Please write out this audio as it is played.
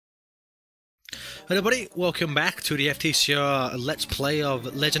Hello everybody, welcome back to the FTCR Let's Play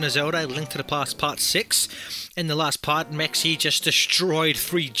of Legend of Zelda Link to the Past Part 6. In the last part, Mexi just destroyed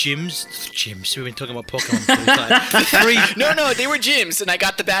 3 gyms. Gyms? We've been talking about Pokemon. No, they were gyms, and I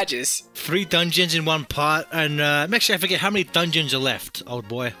got the badges. 3 dungeons in one part, and Mexi, I forget how many dungeons are left, old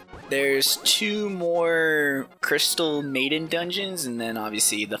boy. There's 2 more Crystal Maiden dungeons, and then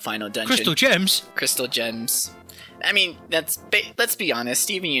obviously the final dungeon. Crystal Gems? Crystal Gems. I mean, let's be honest,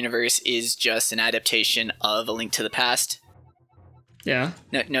 Steven Universe is just an adaptation of A Link to the Past. Yeah.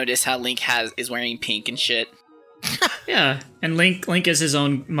 Notice how Link is wearing pink and shit. Yeah, and Link is his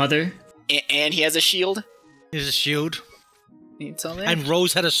own mother. And he has a shield. He has a shield. And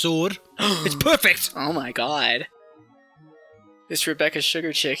Rose had a sword. It's perfect! Oh my god. This Rebecca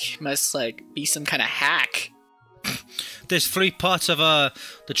Sugar chick must, like, be some kind of hack. There's 3 parts of the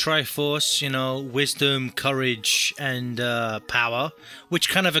Triforce, you know, Wisdom, Courage, and Power, which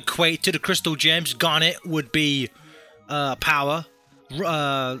kind of equate to the Crystal Gems. Garnet would be Power.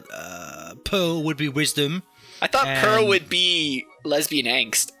 Pearl would be Wisdom. I thought Pearl would be Lesbian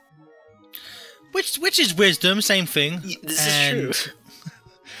Angst. Which is Wisdom, same thing. This is true.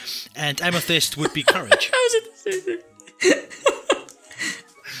 And Amethyst would be Courage. How is it the same thing?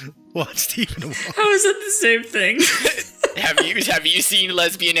 What, Stephen? What? How is it the same thing? Have you seen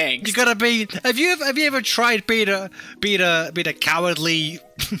Lesbian Angst? You gotta be. Have you ever tried being a cowardly? Being a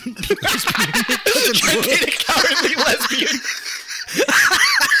cowardly lesbian.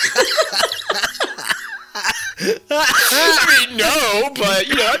 I mean, no, but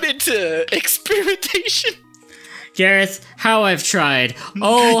you know, I'm into experimentation. Gareth, how I've tried.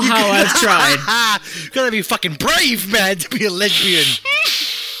 Oh, how I've tried. You gotta be fucking brave, man, to be a lesbian.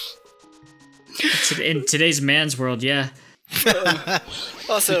 In today's man's world, yeah.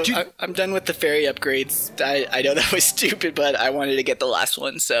 Also, I'm done with the fairy upgrades. I know that was stupid, but I wanted to get the last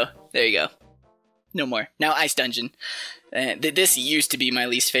one, so there you go. No more. Now Ice Dungeon. This used to be my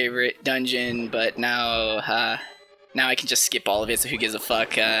least favorite dungeon, but now I can just skip all of it, so who gives a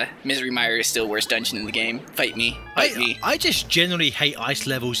fuck. Misery Mire is still worst dungeon in the game. Fight me. Fight me. I just generally hate ice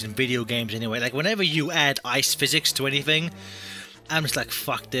levels in video games anyway. Like, whenever you add ice physics to anything, I'm just like,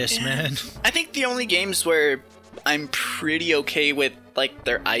 fuck this, man. I think the only games where I'm pretty okay with, like,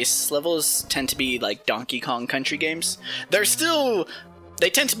 their ice levels tend to be, like, Donkey Kong Country games. They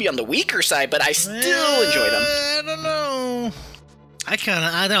tend to be on the weaker side, but I still enjoy them. I don't know. I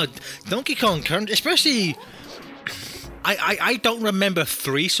don't know. Donkey Kong Country, especially... I don't remember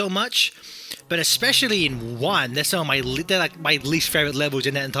 3 so much, but especially in 1, they're like my least favorite levels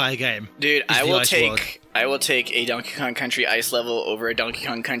in that entire game. Dude, I will take a Donkey Kong Country ice level over a Donkey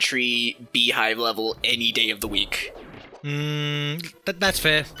Kong Country Beehive level any day of the week. That's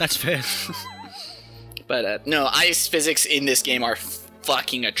fair. That's fair. But no, ice physics in this game are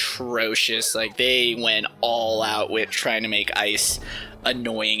fucking atrocious. Like, they went all out with trying to make ice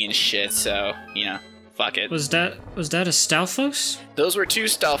annoying and shit. So, you know. Fuck it. Was that a Stalfos? Those were 2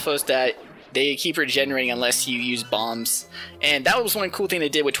 Stalfos that they keep regenerating unless you use bombs. And that was one cool thing they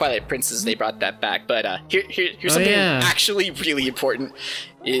did with Twilight Princess. They brought that back. But here's something actually really important.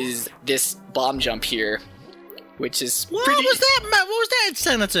 Is this bomb jump here. Which is What was that, Matt? What was that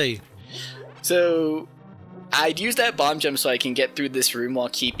insanity? So, I'd use that bomb jump so I can get through this room while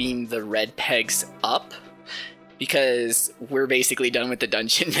keeping the red pegs up. Because we're basically done with the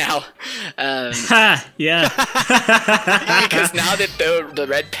dungeon now. Yeah. Because now that the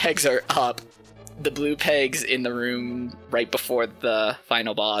red pegs are up, the blue pegs in the room right before the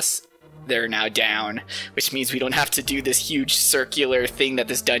final boss, they're now down. Which means we don't have to do this huge circular thing that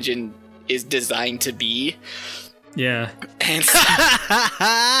this dungeon is designed to be. Yeah. And so,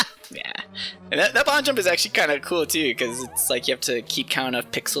 yeah. And that bomb jump is actually kind of cool too, because it's like you have to keep count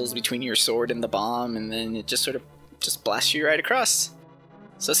of pixels between your sword and the bomb, and then it just sort of just blasts you right across.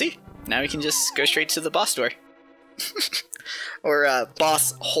 So see, now we can just go straight to the boss door. Or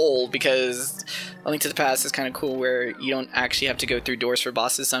boss hole, because A Link to the Past is kind of cool where you don't actually have to go through doors for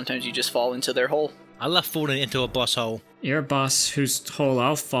bosses. Sometimes you just fall into their hole. I love falling into a boss hole. You're a boss whose hole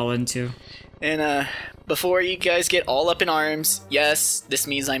I'll fall into. And before you guys get all up in arms, yes, this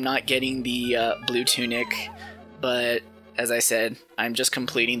means I'm not getting the blue tunic, but as I said, I'm just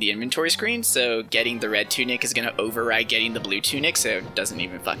completing the inventory screen, so getting the red tunic is going to override getting the blue tunic, so it doesn't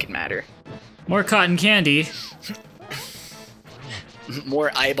even fucking matter. More cotton candy.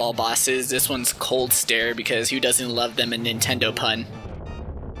 More eyeball bosses. This one's Cold Stare, because who doesn't love them a Nintendo pun?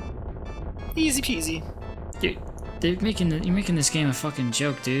 Easy peasy. You're making this game a fucking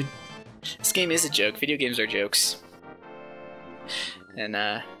joke, dude. This game is a joke. Video games are jokes. And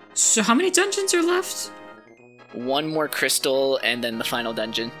So how many dungeons are left? one more crystal, and then the final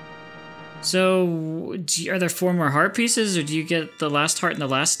dungeon. So, are there 4 more heart pieces, or do you get the last heart in the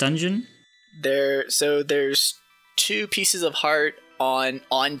last dungeon? There's 2 pieces of heart on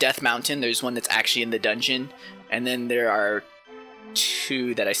Death Mountain. There's one that's actually in the dungeon, and then there are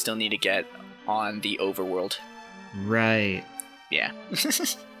 2 that I still need to get on the overworld. Right. Yeah.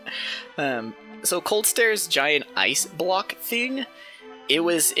 So Cold Stare's giant ice block thing, it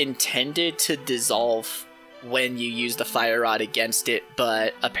was intended to dissolve when you use the fire rod against it,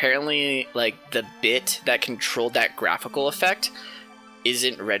 but apparently, like, the bit that controlled that graphical effect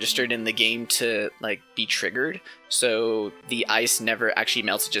isn't registered in the game to, like, be triggered, so the ice never actually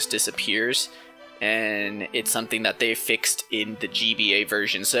melts, it just disappears, and it's something that they fixed in the GBA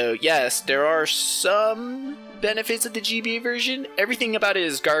version. So yes, there are some benefits of the GBA version. Everything about it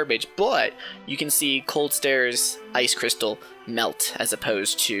is garbage, but you can see Cold Stare's ice crystal melt as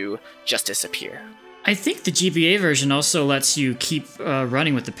opposed to just disappear. I think the GBA version also lets you keep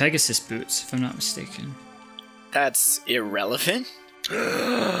running with the Pegasus boots, if I'm not mistaken. That's irrelevant.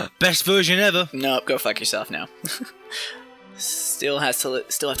 Best version ever. Nope, go fuck yourself now. Still have to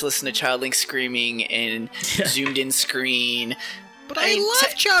listen to Child Link screaming and zoomed in screen. But I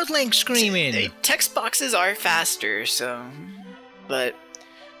love Child Link screaming. Text boxes are faster, so. But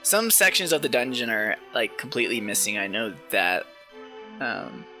some sections of the dungeon are like completely missing. I know that.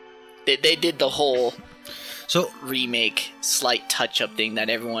 They did the whole remake slight touch-up thing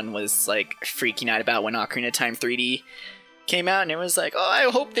that everyone was like freaking out about when Ocarina of Time 3D came out, and it was like, oh,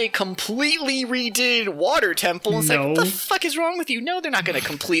 I hope they completely redid Water Temple. It's like, what the fuck is wrong with you? No, they're not going to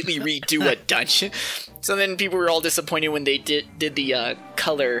completely redo a dungeon. So then people were all disappointed when they did the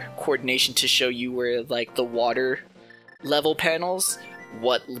color coordination to show you where like the water level panels,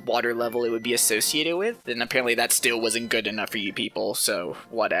 what water level it would be associated with, and apparently that still wasn't good enough for you people, so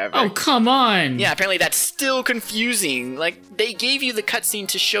whatever. Oh, come on! Yeah, apparently that's still confusing. Like, they gave you the cutscene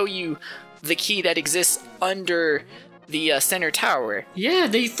to show you the key that exists under the center tower. Yeah,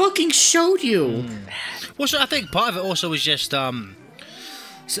 they fucking showed you! Well, so I think part of it also was just, so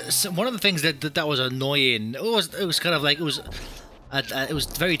one of the things that was annoying, it was kind of like, it was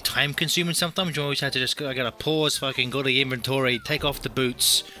very time consuming sometimes. You always had to just I gotta pause, fucking go to the inventory, take off the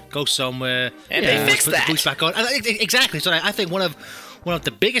boots, go somewhere, and they fixed put that. the boots back on. Exactly. So I think one of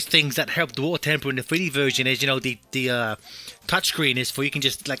the biggest things that helped the Water Temple in the 3D version is, you know, the touchscreen is for you can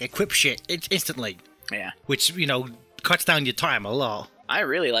just like equip shit instantly. Yeah. Which, you know, cuts down your time a lot. I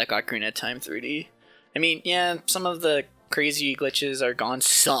really like Ocarina of Time 3D. I mean, yeah, some of the crazy glitches are gone.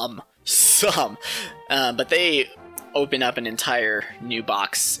 Some, but they open up an entire new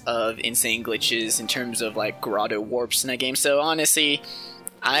box of insane glitches in terms of like grotto warps in that game. So honestly,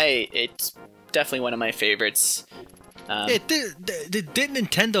 it's definitely one of my favorites. Did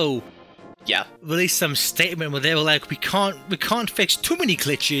Nintendo release some statement where they were like, we can't fix too many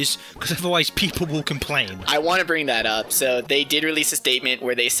glitches because otherwise people will complain? I want to bring that up. So they did release a statement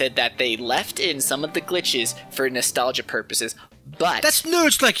where they said that they left in some of the glitches for nostalgia purposes. But that's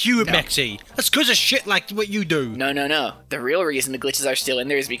nerds like you, Mexi. That's because of shit like what you do. No. The real reason the glitches are still in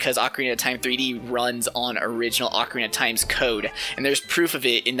there is because Ocarina of Time 3D runs on original Ocarina of Time's code. And there's proof of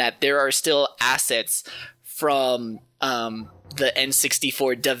it in that there are still assets from the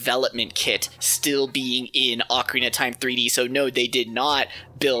N64 development kit still being in Ocarina of Time 3D. So no, they did not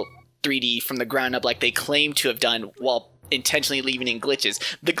build 3D from the ground up like they claim to have done while intentionally leaving in glitches.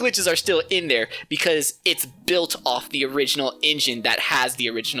 The glitches are still in there because it's built off the original engine that has the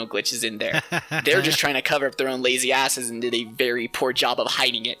original glitches in there. They're just trying to cover up their own lazy asses and did a very poor job of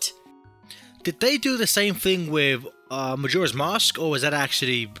hiding it. Did they do the same thing with Majora's Mask, or was that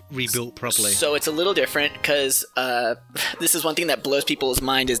actually rebuilt properly? So it's a little different because this is one thing that blows people's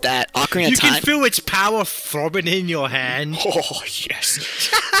mind is that Ocarina of Time... You can feel its power throbbing in your hand. Oh,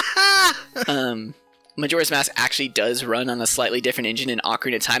 yes. Majora's Mask actually does run on a slightly different engine in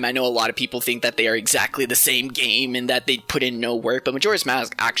Ocarina of Time. I know a lot of people think that they are exactly the same game and that they put in no work, but Majora's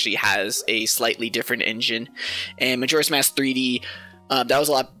Mask actually has a slightly different engine. And Majora's Mask 3D, that was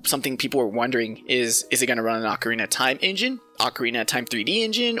something people were wondering, is it going to run an Ocarina of Time engine, Ocarina of Time 3D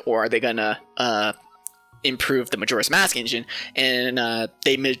engine, or are they going to improve the Majora's Mask engine? And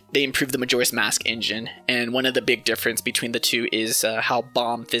they improved the Majora's Mask engine, and one of the big difference between the two is how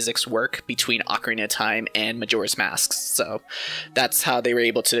bomb physics work between Ocarina of Time and Majora's Mask. So that's how they were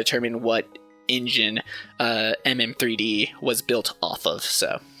able to determine what engine MM3D was built off of.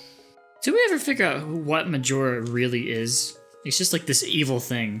 So did we ever figure out what Majora really is? It's just like this evil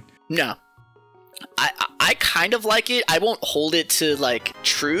thing. No. I kind of like it. I won't hold it to like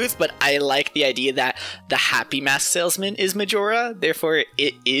truth, but I like the idea that the happy mask salesman is Majora. Therefore,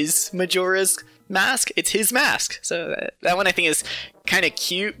 it is Majora's mask. It's his mask. So that one I think is kind of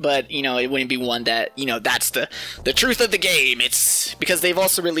cute, but you know, it wouldn't be one that, you know, that's the truth of the game. It's because they've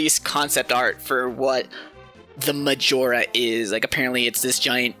also released concept art for what the Majora is. Like, apparently it's this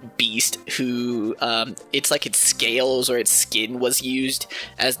giant beast who it's like its scales or its skin was used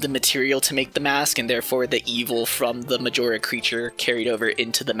as the material to make the mask, and therefore the evil from the Majora creature carried over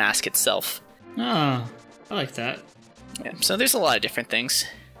into the mask itself. Oh, I like that. Yeah, so there's a lot of different things,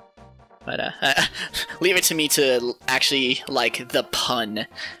 but leave it to me to actually like the pun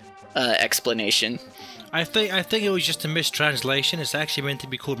explanation. I think it was just a mistranslation. It's actually meant to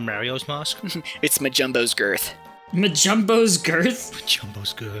be called Mario's mask. It's Majumbo's girth. Majumbo's girth?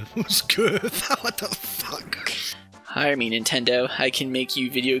 Majumbo's girth. What the fuck? Hire me, Nintendo. I can make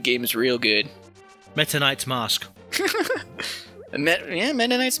you video games real good. Meta Knight's mask. Yeah,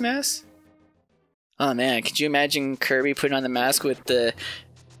 Meta Knight's mask. Oh man, could you imagine Kirby putting on the mask with the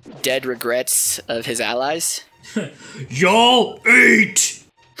dead regrets of his allies? Y'all ate!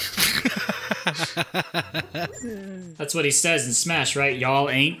 That's what he says in Smash, right? Y'all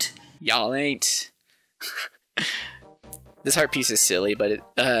ain't? Y'all ain't. This heart piece is silly, but it's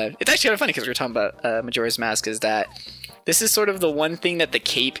actually kind of funny because we're talking about Majora's Mask, is that this is sort of the one thing that the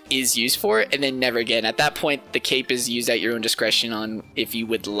cape is used for, and then never again. At that point, the cape is used at your own discretion on if you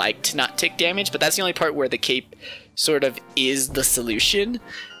would like to not take damage, but that's the only part where the cape sort of is the solution,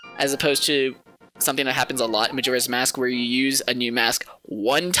 as opposed to something that happens a lot in Majora's Mask, where you use a new mask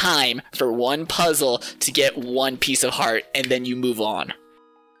one time for one puzzle to get one piece of heart, and then you move on.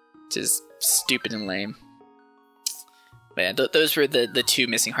 Which is stupid and lame. But yeah, those were the two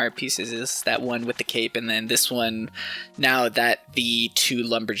missing heart pieces, is that one with the cape, and then this one, now that the two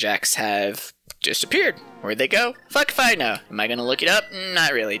lumberjacks have just appeared. Where'd they go? Fuck if I know. Am I gonna look it up?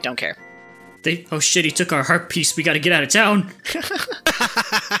 Not really, don't care. Oh shit, he took our heart piece, we gotta get out of town.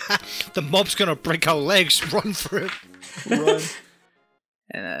 The mob's gonna break our legs, run for it. Run.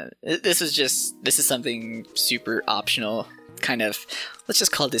 And this is something super optional, kind of, let's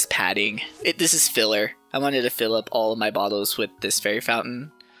just call this padding. This is filler. I wanted to fill up all of my bottles with this fairy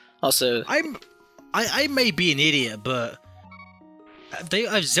fountain. Also, I may be an idiot, but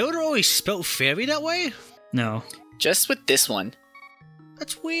have Zelda always spelt fairy that way? No. Just with this one.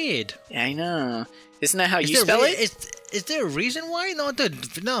 That's weird. Yeah, I know. Isn't that how you spell it? Is there a reason why?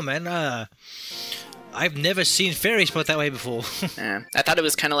 No, man. I've never seen fairy spelled that way before. I thought it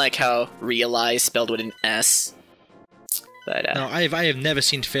was kind of like how realize spelled with an S. But no, I have never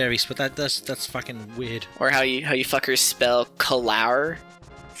seen fairies, but that's fucking weird. Or how you fuckers spell Kalaur.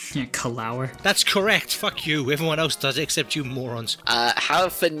 Yeah, Kalaur. That's correct. Fuck you. Everyone else does it except you morons. How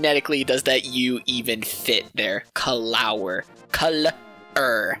phonetically does that U even fit there? Kalaur.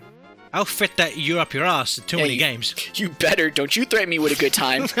 Kalaur. I'll fit that U up your ass in too many games. You better. Don't you threaten me with a good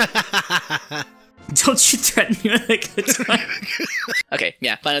time. Don't you threaten me with a good time. Okay,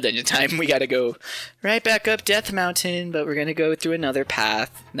 yeah, final dungeon time. We gotta go right back up Death Mountain, but we're gonna go through another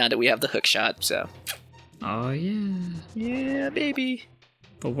path now that we have the hook shot, so. Oh, yeah. Yeah, baby.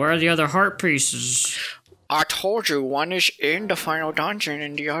 But where are the other heart pieces? I told you, one is in the final dungeon,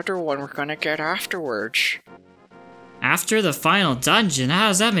 and the other one we're gonna get afterwards. After the final dungeon? How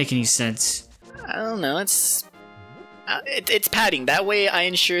does that make any sense? I don't know, it's padding. That way I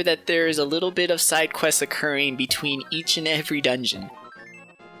ensure that there's a little bit of side quests occurring between each and every dungeon.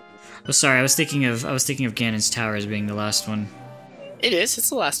 Oh, sorry, I was thinking of Ganon's Tower as being the last one. It is. It's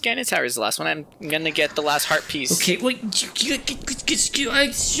the last. Ganon Tower is the last one. I'm gonna get the last heart piece. Okay, wait.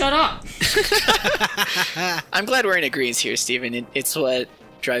 Shut up. I'm glad we're in agreement here, Steven. It's what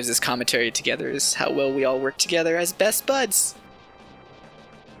drives this commentary together, is how well we all work together as best buds.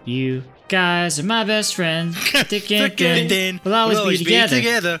 You guys are my best friends. Thick and thin. We'll always be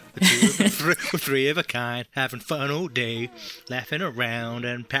together. We're three of a kind, having fun all day, laughing around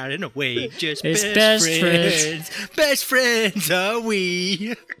and pouting away. Just best friends. Best friends are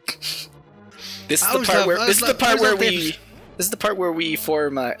we. This is the part where we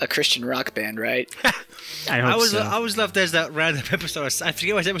form a Christian rock band, right? I hope so. I always love there's that random episode. I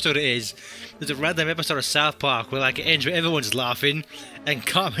forget what episode it is. There's a random episode of South Park where like it ends where everyone's laughing, and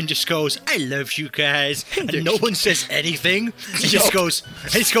Cartman just goes, "I love you guys," and no one says anything. He just goes,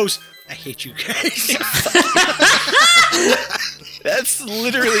 "I hate you guys." That's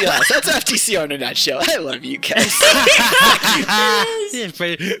literally us. That's FTCR in a nutshell. I love you guys. Yeah,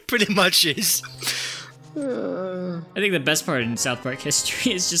 pretty much is. I think the best part in South Park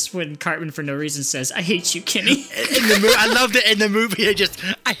history is just when Cartman for no reason says, "I hate you, Kenny." I loved it in the movie.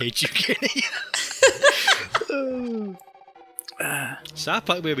 I hate you, Kenny. Uh, South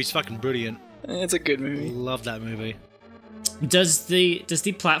Park movie's fucking brilliant. It's a good movie. Love that movie. Does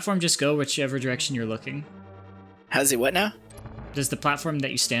the platform just go whichever direction you're looking? How's it what now? Does the platform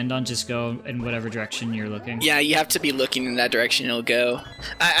that you stand on just go in whatever direction you're looking? Yeah, you have to be looking in that direction it'll go.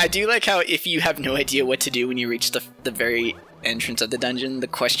 I do like how if you have no idea what to do when you reach the very entrance of the dungeon, the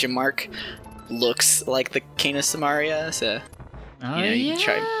question mark looks like the Cane of Samaria, so you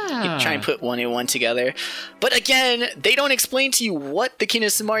try and put one and one together. But again, they don't explain to you what the Cane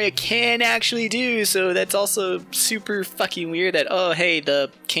of Samaria can actually do, so that's also super fucking weird that, oh hey, the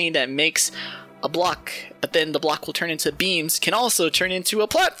cane that makes a block, but then the block will turn into beams, can also turn into a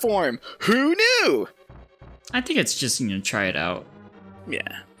platform. Who knew? I think it's just, try it out.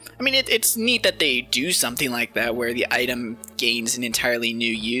 Yeah. I mean, it's neat that they do something like that where the item gains an entirely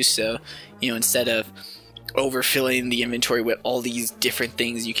new use, so, instead of overfilling the inventory with all these different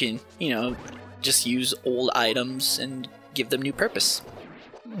things, you can, just use old items and give them new purpose.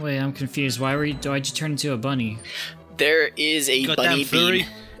 Wait, I'm confused. Why'd you turn into a bunny? There is a bunny beam.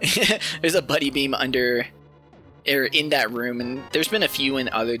 There's a buddy beam in that room, and there's been a few in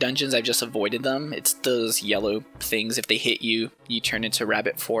other dungeons. I've just avoided them. It's those yellow things. If they hit you, you turn into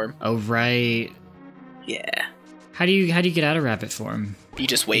rabbit form. Oh right. Yeah. How do you get out of rabbit form? You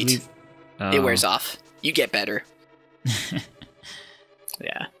just wait. It wears off. You get better.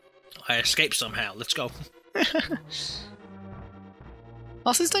 Yeah. I escaped somehow. Let's go.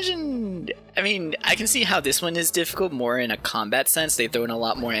 Also, this dungeon, I mean, I can see how this one is difficult more in a combat sense. They throw in a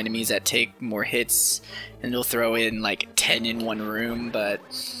lot more enemies that take more hits, and they'll throw in like 10 in one room, but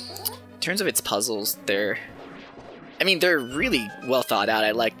in terms of its puzzles, they're really well thought out.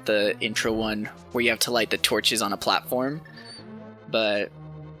 I like the intro one where you have to light the torches on a platform, but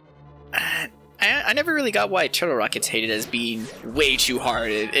I never really got why Turtle Rocket's hated as being way too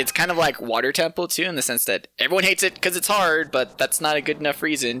hard. It's kind of like Water Temple, too, in the sense that everyone hates it because it's hard, but that's not a good enough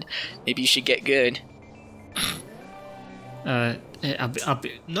reason. Maybe you should get good. I'll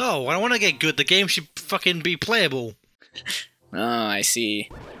be... No, I don't want to get good. The game should fucking be playable. Oh, I see.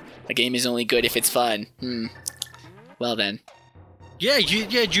 A game is only good if it's fun. Well then. Yeah, do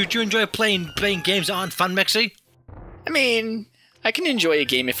you enjoy playing games that aren't fun, Mexi? I mean, I can enjoy a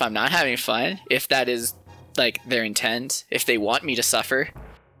game if I'm not having fun, if that is, like, their intent, if they want me to suffer.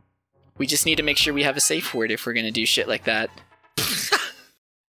 We just need to make sure we have a safe word if we're gonna do shit like that.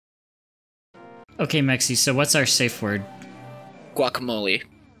 Okay, Mexi, so what's our safe word? Guacamole.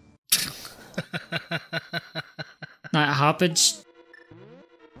 Not hoppage?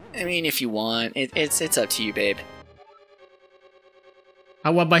 I mean, if you want. It's up to you, babe. I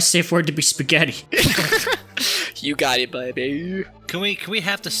want my safe word to be spaghetti. You got it, baby. Can we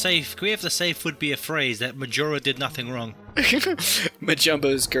have the safe would be a phrase that Majora did nothing wrong.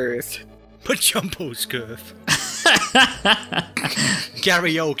 Majumbo's girth. Majumbo's girth.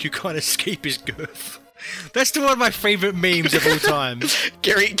 Gary Oak, you can't escape his girth. That's one of my favorite memes of all time.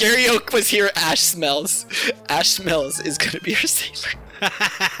 Gary Oak was here. Ash smells. Ash smells is gonna be our safe.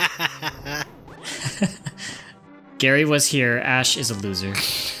 Gary was here. Ash is a loser.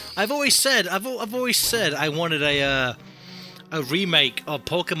 I've always said I wanted a remake of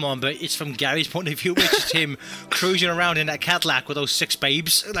Pokemon, but it's from Gary's point of view, which is him cruising around in that Cadillac with those 6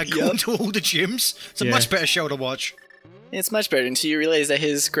 babes, like going to all the gyms. It's a much better show to watch. It's much better until you realize that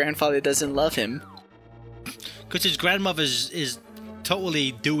his grandfather doesn't love him. Because his grandmother is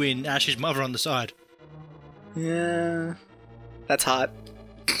totally doing Ash's mother on the side. Yeah, that's hot.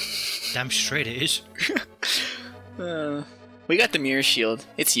 Damn straight it is. We got the mirror shield.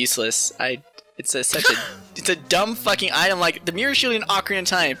 It's useless. It's a dumb fucking item. Like, the mirror shield in Ocarina of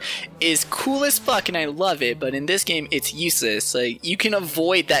Time is cool as fuck, and I love it. But in this game, it's useless. Like, you can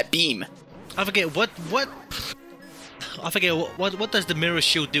avoid that beam. I forget what does the mirror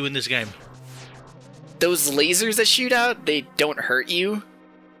shield do in this game? Those lasers that shoot out, they don't hurt you.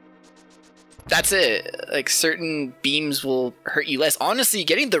 That's it. Like, certain beams will hurt you less. Honestly,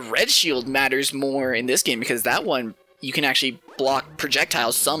 getting the red shield matters more in this game because that one, you can actually block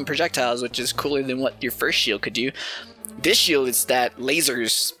projectiles, some projectiles, which is cooler than what your first shield could do. This shield is that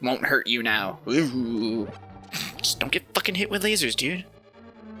lasers won't hurt you now. Ooh. Just don't get fucking hit with lasers, dude.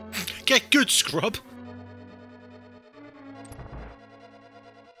 Get good, scrub.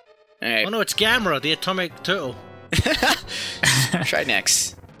 Alright. Oh no, it's Gamera, the atomic turtle. Try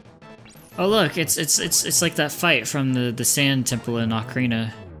next. Oh look, it's like that fight from the sand temple in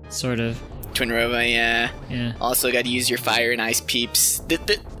Ocarina, sort of. Twin Rova, yeah. Also got to use your fire and ice peeps.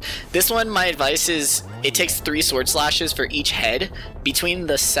 This one, my advice is, it takes 3 sword slashes for each head. Between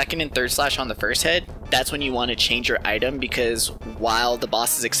the second and third slash on the first head, that's when you want to change your item, because while the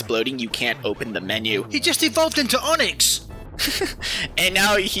boss is exploding, you can't open the menu. He just evolved into Onyx! And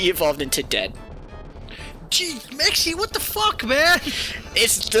now he evolved into Dead. Gee, Mexi, what the fuck, man?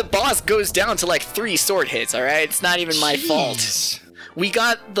 It's the boss goes down to like 3 sword hits, alright? It's not even my fault. We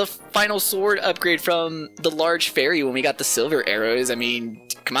got the final sword upgrade from the large fairy when we got the silver arrows. I mean,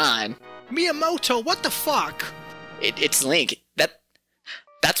 come on. Miyamoto, what the fuck? It's Link.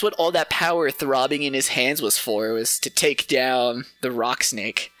 That's what all that power throbbing in his hands was for, was to take down the rock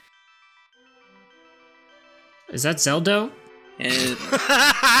snake. Is that Zelda? And...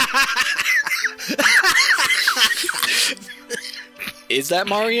 Is that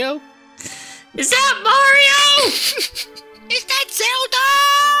Mario? Is that Mario? Is that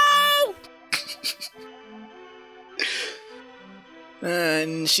Zelda?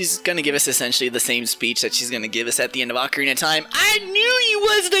 And she's gonna give us essentially the same speech that she's gonna give us at the end of Ocarina of Time. I knew you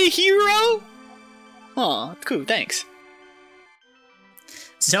was the hero! Aw, cool, thanks.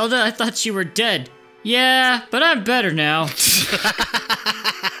 Zelda, I thought you were dead. Yeah, but I'm better now.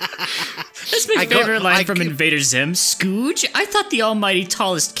 That's my favorite line from Invader Zim. Scooge, I thought the almighty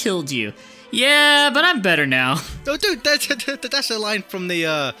tallest killed you. Yeah, but I'm better now. Oh, dude, that's a line from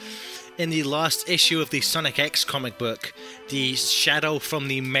the, in the last issue of the Sonic X comic book. The shadow from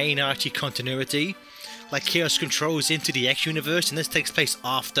the main Archie continuity. Like, Chaos controls into the X universe, and this takes place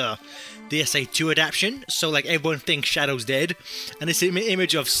after the SA2 adaptation. So, like, everyone thinks Shadow's dead. And this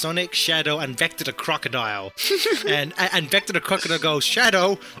image of Sonic, Shadow, and Vector the Crocodile. and Vector the Crocodile goes,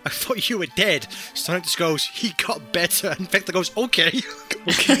 Shadow, I thought you were dead. Sonic just goes, he got better. And Vector goes, okay.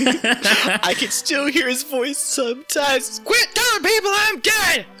 Okay. I can still hear his voice sometimes. Quit telling people I'm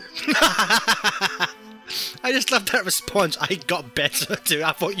dead! I just love that response. I got better too.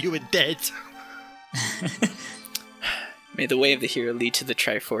 I thought you were dead. May the way of the hero lead to the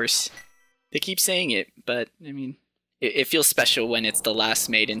Triforce. They keep saying it, but, I mean, it feels special when it's the last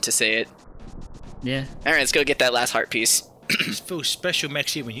maiden to say it. Yeah. Alright, let's go get that last heart piece. It feels special,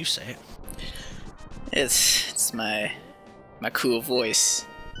 Mexi, when you say it. It's my cool voice.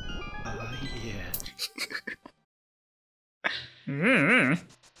 Yeah.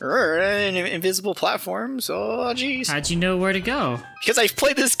 Invisible platforms. Oh, jeez. How'd you know where to go? Because I've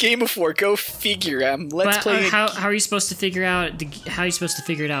played this game before. Go figure. Let's play. How are you supposed to figure out? How are you supposed to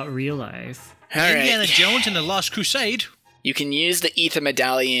figure it out real life? Indiana Jones and the Lost Crusade. You can use the ether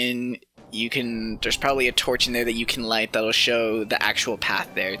medallion. There's probably a torch in there that you can light that'll show the actual path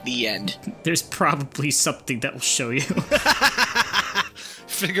there. The end. There's probably something that will show you.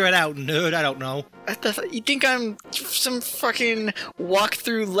 Figure it out, nerd. I don't know. You think I'm some fucking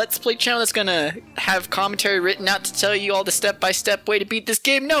walkthrough Let's Play channel that's gonna have commentary written out to tell you all the step-by-step way to beat this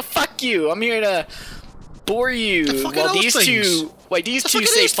game? No, fuck you. I'm here to bore you while these two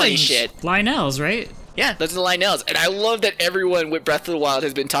say funny shit. Lionels, right? Yeah, those are the Lionels. And I love that everyone with Breath of the Wild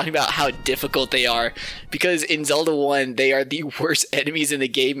has been talking about how difficult they are. Because in Zelda 1, they are the worst enemies in the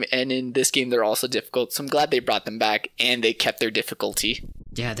game. And in this game, they're also difficult. So I'm glad they brought them back. And they kept their difficulty.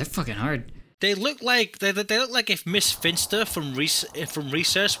 Yeah, they're fucking hard. They look like if Miss Finster from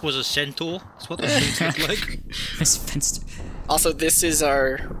Recess was a centaur. That's what those things look like. Miss Finster. Also, this is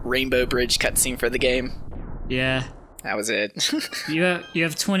our Rainbow Bridge cutscene for the game. Yeah. That was it. You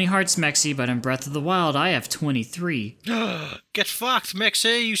have 20 hearts, Mexi, but in Breath of the Wild, I have 23. Get fucked,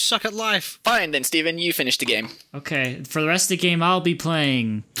 Mexi. You suck at life. Fine then, Steven. You finish the game. Okay, for the rest of the game, I'll be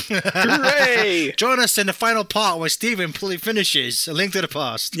playing. Hooray! Join us in the final part where Steven finishes A Link to the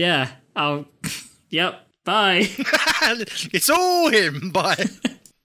Past. Yeah, Yep, bye. It's all him. Bye.